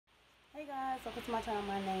Hey guys, welcome to my channel.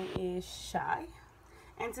 My name is Shy,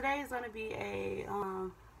 and today is going to be a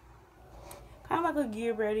kind of like a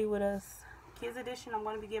get ready with us kids edition. I'm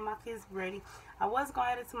going to be getting my kids ready. I was going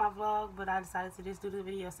to add it to my vlog, but I decided to just do the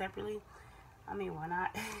video separately. I mean, why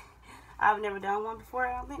not? I've never done one before,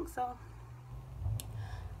 I don't think so.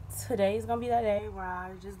 Today is going to be that day where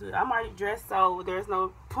I just do it. I'm already dressed, so there's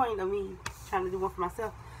no point of me trying to do one for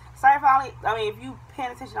myself. Sorry if if you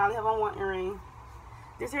paying attention, I only have on one earring.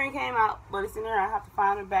 This earring came out, but it's in there. I have to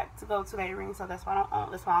find it back to go to that earring, so that's why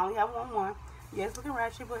I only have one. Yeah, it's looking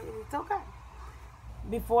ratchet, but it's okay.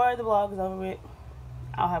 Before the vlog is over with,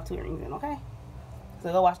 I'll have 2 earrings in, okay?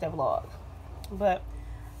 So go watch that vlog. But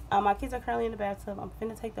my kids are currently in the bathtub. I'm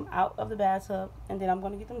finna take them out of the bathtub, and then I'm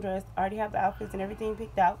gonna get them dressed. I already have the outfits and everything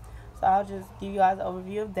picked out, so I'll just give you guys an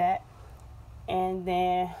overview of that, and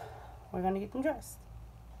then we're gonna get them dressed.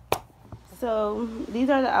 So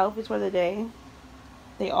these are the outfits for the day.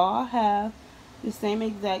 They all have the same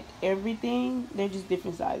exact everything. They're just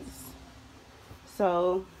different sizes.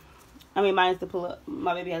 So, I mean, mine is the pull-up.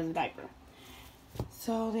 My baby has a diaper.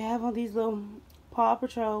 So, they have all these little Paw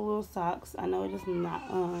Patrol little socks. I know it does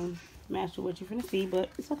not match with what you're going to see, but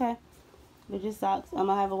it's okay. They're just socks.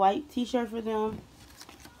 I have a white t-shirt for them.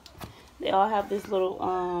 They all have this little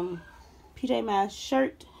PJ Masks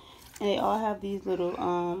shirt. And they all have these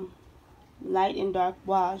little light and dark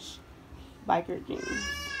wash biker jeans.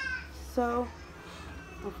 So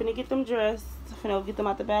I'm finna get them dressed. I'm finna get them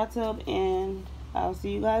out the bathtub, and I'll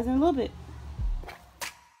see you guys in a little bit.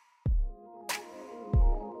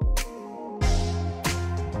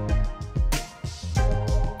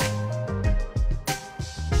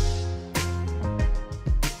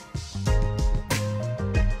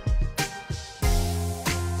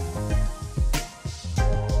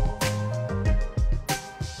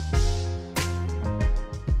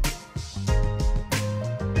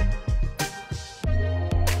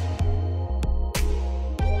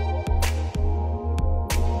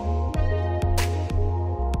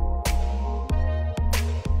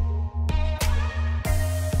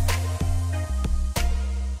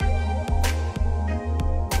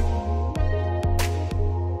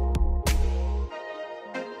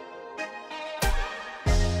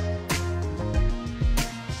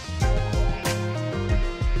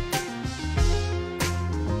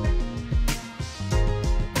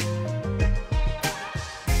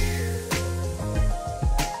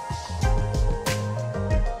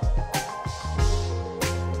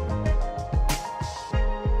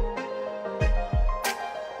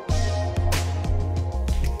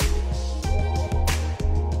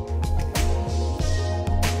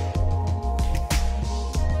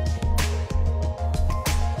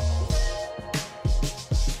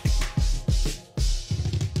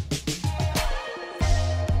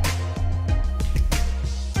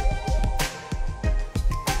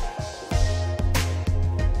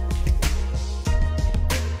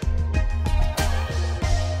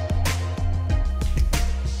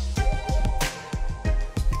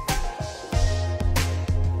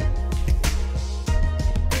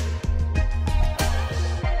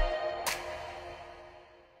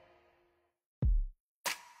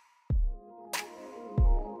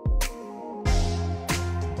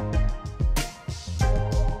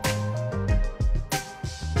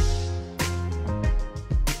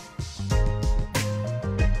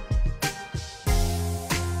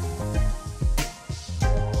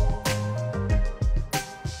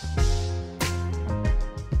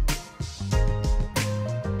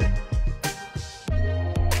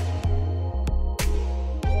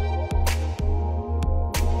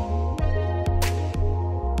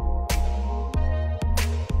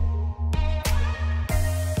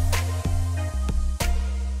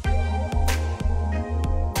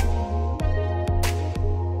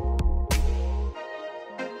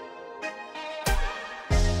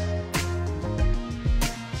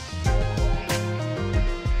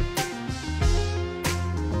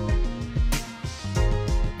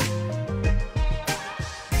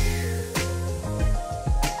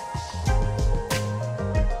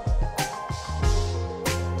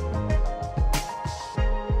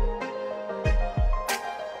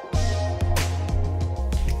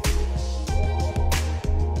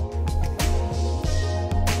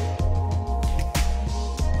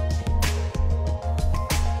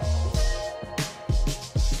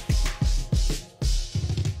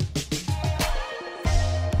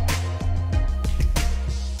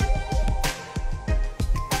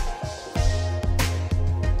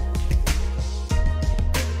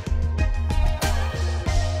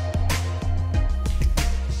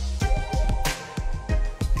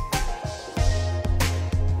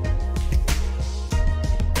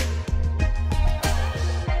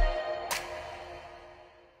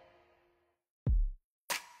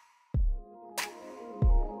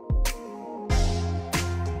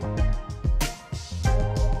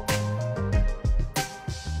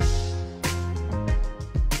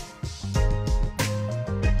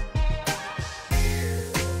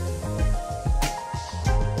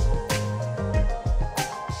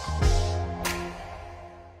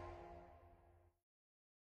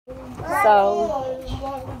 So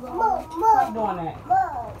stop doing that.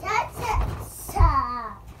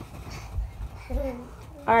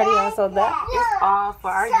 Alright, y'all, so that is all for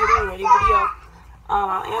our getting ready video.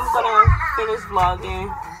 I am gonna finish vlogging.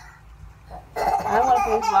 I don't want to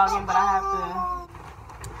finish vlogging, but I have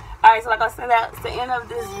to. Alright, so like I said, that's the end of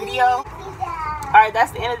this video. Alright,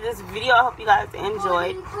 that's the end of this video. I hope you guys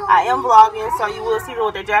enjoyed. I am vlogging, so you will see her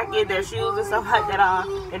with their jacket, their shoes, and stuff like that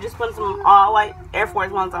on. They're just putting some all white Air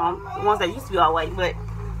Force ones on. The ones that used to be all white, but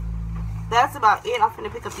that's about it. I'm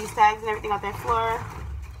finna pick up these tags and everything off that floor.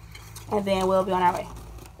 And then we'll be on our way.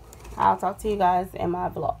 I'll talk to you guys in my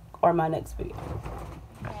vlog or my next video.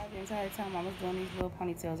 The entire time I was doing these little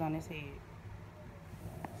ponytails on his head.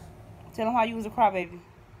 Tell him how you was a crybaby.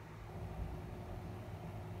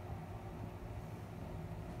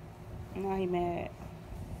 Now he mad.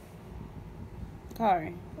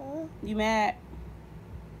 Kari, you mad?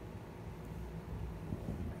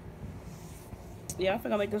 Yeah, I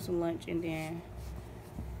think I'll make them some lunch and then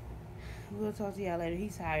we'll talk to y'all later.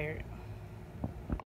 He's tired.